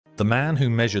the man who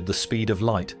measured the speed of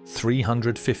light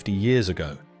 350 years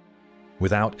ago,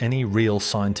 without any real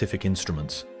scientific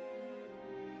instruments.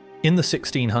 In the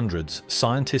 1600s,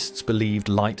 scientists believed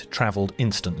light traveled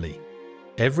instantly.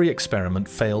 Every experiment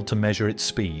failed to measure its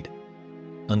speed,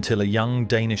 until a young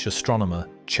Danish astronomer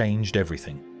changed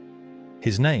everything.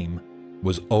 His name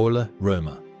was Ole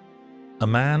Rømer, a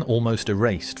man almost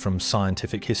erased from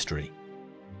scientific history.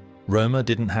 Rømer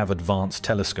didn't have advanced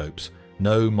telescopes,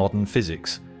 no modern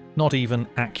physics, not even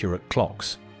accurate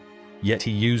clocks. Yet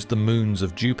he used the moons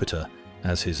of Jupiter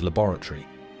as his laboratory.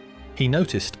 He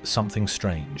noticed something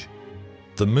strange.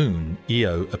 The moon,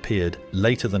 Io, appeared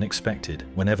later than expected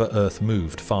whenever Earth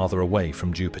moved farther away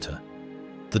from Jupiter.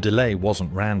 The delay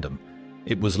wasn't random,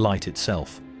 it was light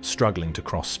itself, struggling to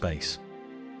cross space.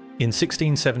 In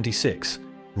 1676,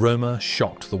 Rømer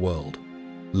shocked the world.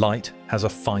 Light has a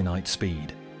finite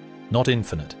speed, not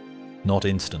infinite, not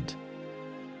instant.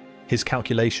 His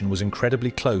calculation was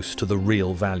incredibly close to the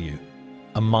real value,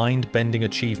 a mind-bending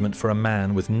achievement for a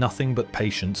man with nothing but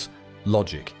patience,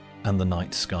 logic, and the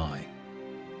night sky.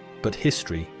 But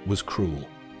history was cruel.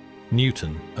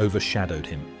 Newton overshadowed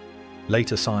him.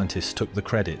 Later scientists took the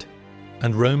credit,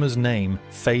 and Rømer's name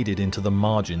faded into the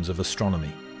margins of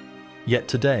astronomy. Yet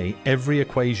today, every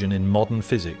equation in modern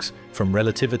physics, from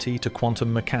relativity to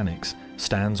quantum mechanics,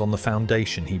 stands on the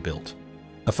foundation he built.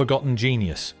 A forgotten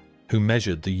genius who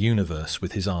measured the universe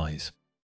with his eyes.